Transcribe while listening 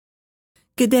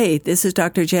Good day. This is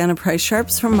Dr. Jana Price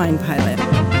Sharps from Mind Pilot.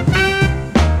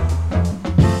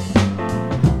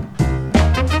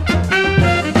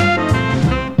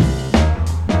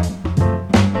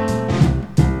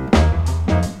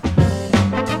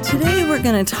 Today we're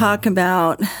going to talk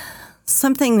about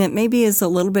something that maybe is a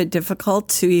little bit difficult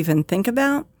to even think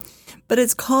about, but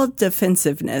it's called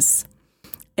defensiveness.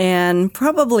 And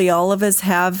probably all of us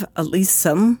have at least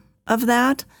some of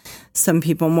that, some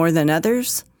people more than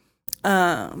others.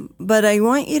 But I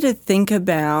want you to think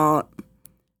about,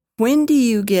 when do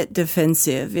you get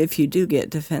defensive, if you do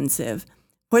get defensive?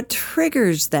 What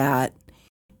triggers that?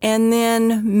 And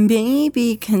then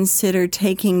maybe consider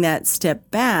taking that step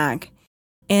back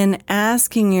and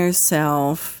asking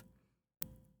yourself,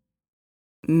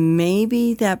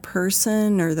 maybe that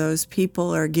person or those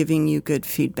people are giving you good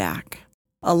feedback.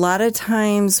 A lot of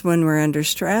times when we're under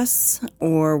stress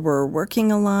or we're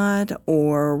working a lot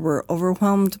or we're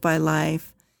overwhelmed by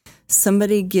life,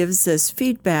 somebody gives us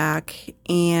feedback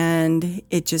and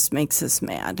it just makes us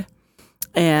mad.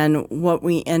 And what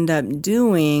we end up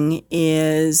doing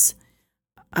is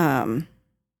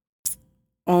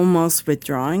almost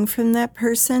withdrawing from that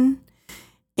person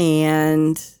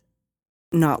and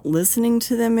not listening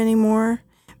to them anymore,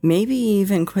 maybe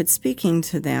even quit speaking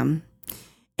to them.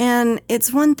 And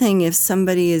it's one thing if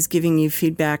somebody is giving you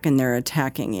feedback and they're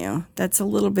attacking you. That's a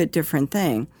little bit different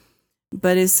thing.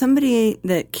 But if somebody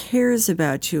that cares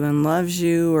about you and loves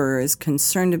you or is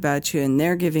concerned about you and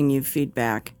they're giving you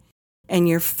feedback and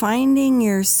you're finding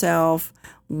yourself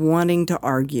wanting to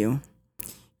argue,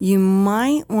 you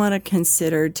might want to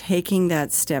consider taking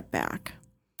that step back.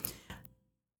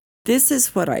 This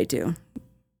is what I do.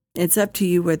 It's up to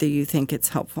you whether you think it's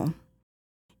helpful.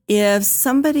 If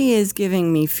somebody is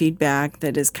giving me feedback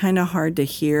that is kind of hard to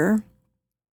hear,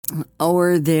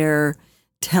 or they're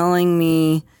telling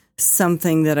me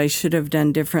something that I should have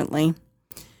done differently,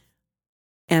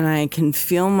 and I can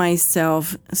feel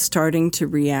myself starting to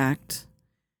react,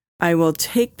 I will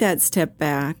take that step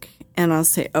back and I'll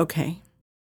say, okay,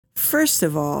 first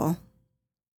of all,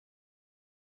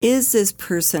 is this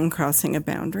person crossing a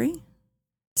boundary?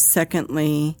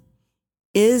 Secondly,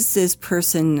 is this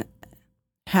person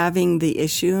having the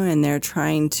issue and they're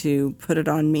trying to put it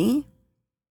on me?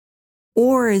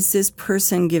 Or is this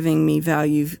person giving me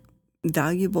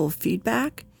valuable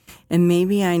feedback? And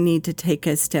maybe I need to take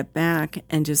a step back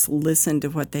and just listen to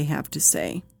what they have to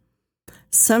say.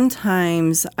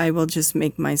 Sometimes I will just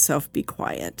make myself be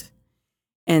quiet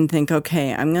and think,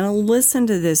 okay, I'm going to listen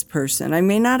to this person. I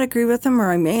may not agree with them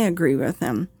or I may agree with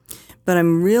them, but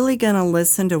I'm really going to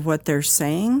listen to what they're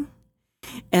saying.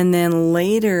 And then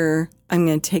later, I'm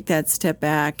going to take that step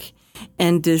back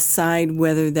and decide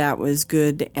whether that was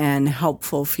good and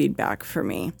helpful feedback for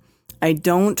me. I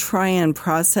don't try and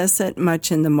process it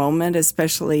much in the moment,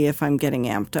 especially if I'm getting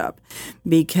amped up.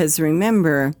 Because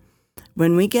remember,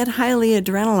 when we get highly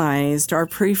adrenalized, our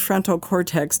prefrontal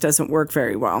cortex doesn't work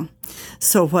very well.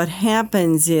 So what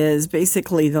happens is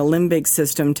basically the limbic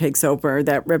system takes over,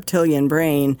 that reptilian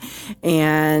brain,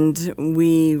 and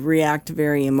we react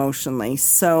very emotionally.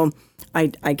 So I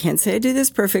can't say I do this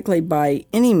perfectly by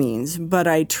any means, but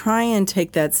I try and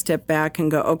take that step back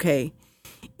and go, okay,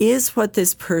 is what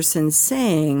this person's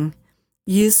saying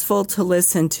useful to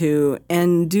listen to?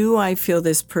 And do I feel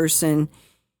this person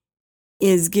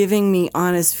is giving me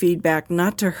honest feedback,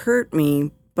 not to hurt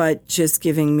me, but just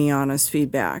giving me honest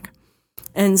feedback?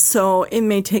 And so it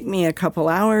may take me a couple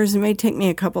hours, it may take me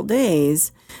a couple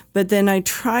days, but then I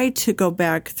try to go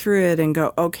back through it and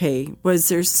go, okay, was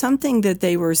there something that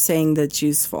they were saying that's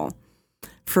useful?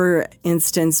 For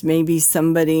instance, maybe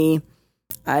somebody,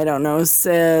 I don't know,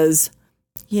 says,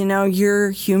 you know,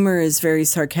 your humor is very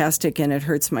sarcastic and it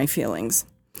hurts my feelings.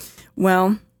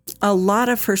 Well, a lot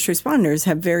of first responders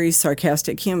have very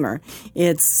sarcastic humor.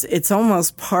 It's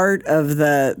almost part of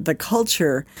the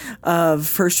culture of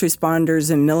first responders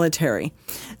and military.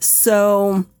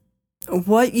 So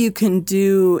what you can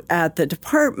do at the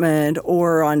department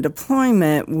or on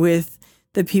deployment with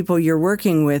the people you're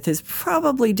working with is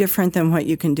probably different than what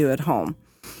you can do at home.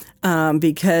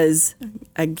 Because,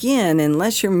 again,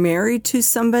 unless you're married to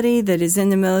somebody that is in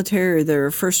the military or they're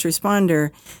a first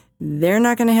responder, they're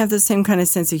not going to have the same kind of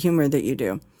sense of humor that you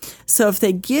do. So if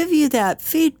they give you that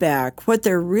feedback, what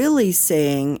they're really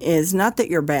saying is not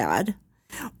that you're bad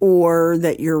or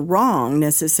that you're wrong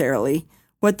necessarily.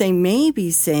 What they may be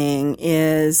saying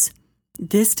is,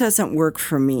 this doesn't work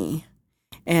for me.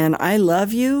 And I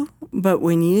love you, but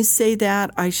when you say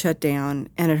that, I shut down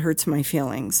and it hurts my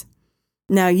feelings.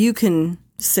 Now, you can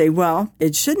say, well,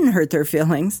 it shouldn't hurt their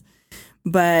feelings,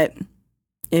 but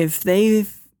if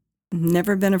they've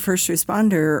never been a first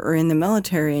responder or in the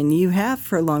military, and you have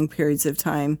for long periods of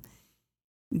time,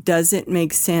 does it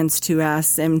make sense to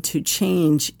ask them to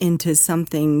change into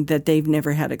something that they've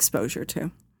never had exposure to?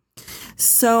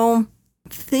 So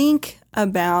think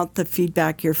about the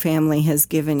feedback your family has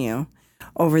given you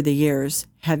over the years.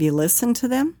 Have you listened to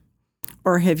them,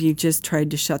 or have you just tried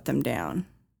to shut them down?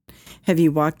 Have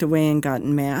you walked away and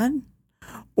gotten mad?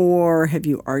 Or have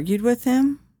you argued with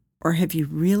them? Or have you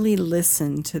really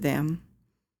listened to them?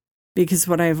 Because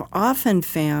what I've often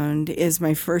found is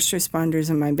my first responders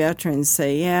and my veterans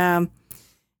say, yeah,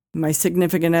 my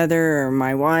significant other or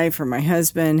my wife or my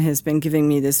husband has been giving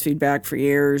me this feedback for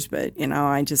years, but,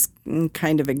 I just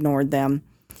kind of ignored them.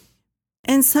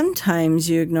 And sometimes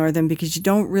you ignore them because you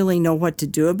don't really know what to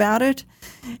do about it,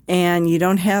 and you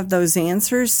don't have those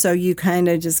answers, so you kind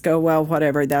of just go, well,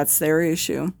 whatever, that's their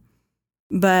issue.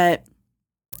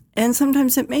 And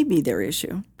sometimes it may be their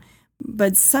issue.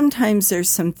 But sometimes there's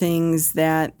some things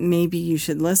that maybe you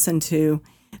should listen to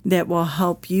that will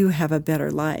help you have a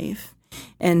better life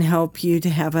and help you to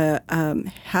have a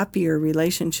happier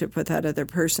relationship with that other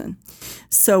person.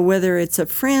 So whether it's a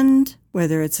friend,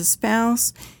 whether it's a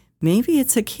spouse, maybe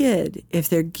it's a kid, if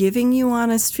they're giving you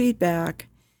honest feedback,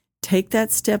 take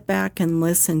that step back and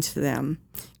listen to them,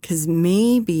 because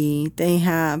maybe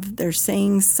they're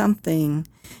saying something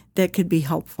that could be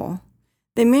helpful.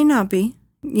 They may not be.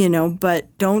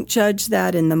 But don't judge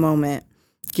that in the moment.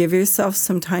 Give yourself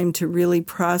some time to really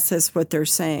process what they're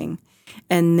saying.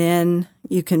 And then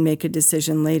you can make a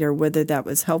decision later whether that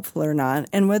was helpful or not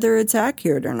and whether it's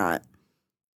accurate or not.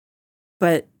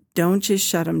 But don't just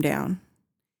shut them down.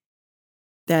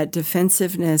 That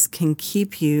defensiveness can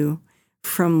keep you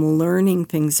from learning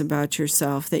things about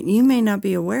yourself that you may not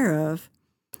be aware of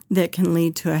that can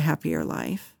lead to a happier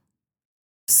life.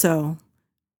 So,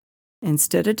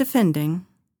 instead of defending,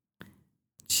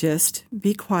 just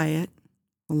be quiet,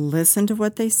 listen to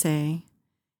what they say,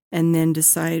 and then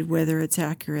decide whether it's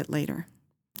accurate later.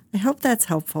 I hope that's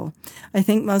helpful. I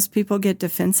think most people get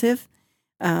defensive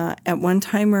at one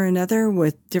time or another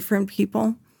with different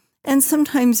people, and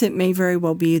sometimes it may very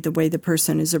well be the way the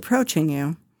person is approaching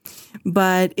you.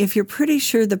 But if you're pretty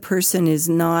sure the person is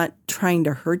not trying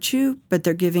to hurt you, but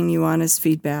they're giving you honest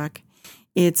feedback,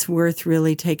 it's worth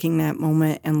really taking that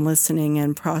moment and listening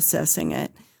and processing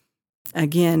it.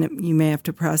 Again, you may have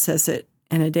to process it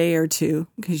in a day or two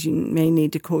because you may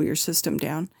need to cool your system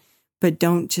down, but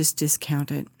don't just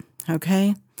discount it,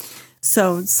 okay?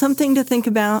 So something to think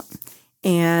about,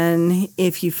 and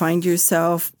if you find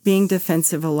yourself being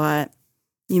defensive a lot,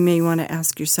 you may want to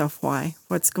ask yourself why.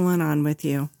 What's going on with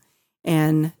you?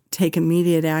 And take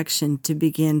immediate action to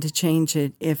begin to change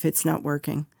it if it's not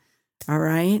working, all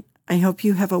right? I hope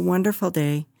you have a wonderful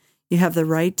day. You have the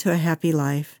right to a happy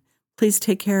life. Please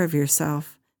take care of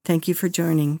yourself. Thank you for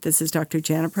joining. This is Dr.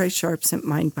 Janet Price Sharps at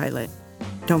Mind Pilot.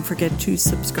 Don't forget to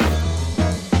subscribe.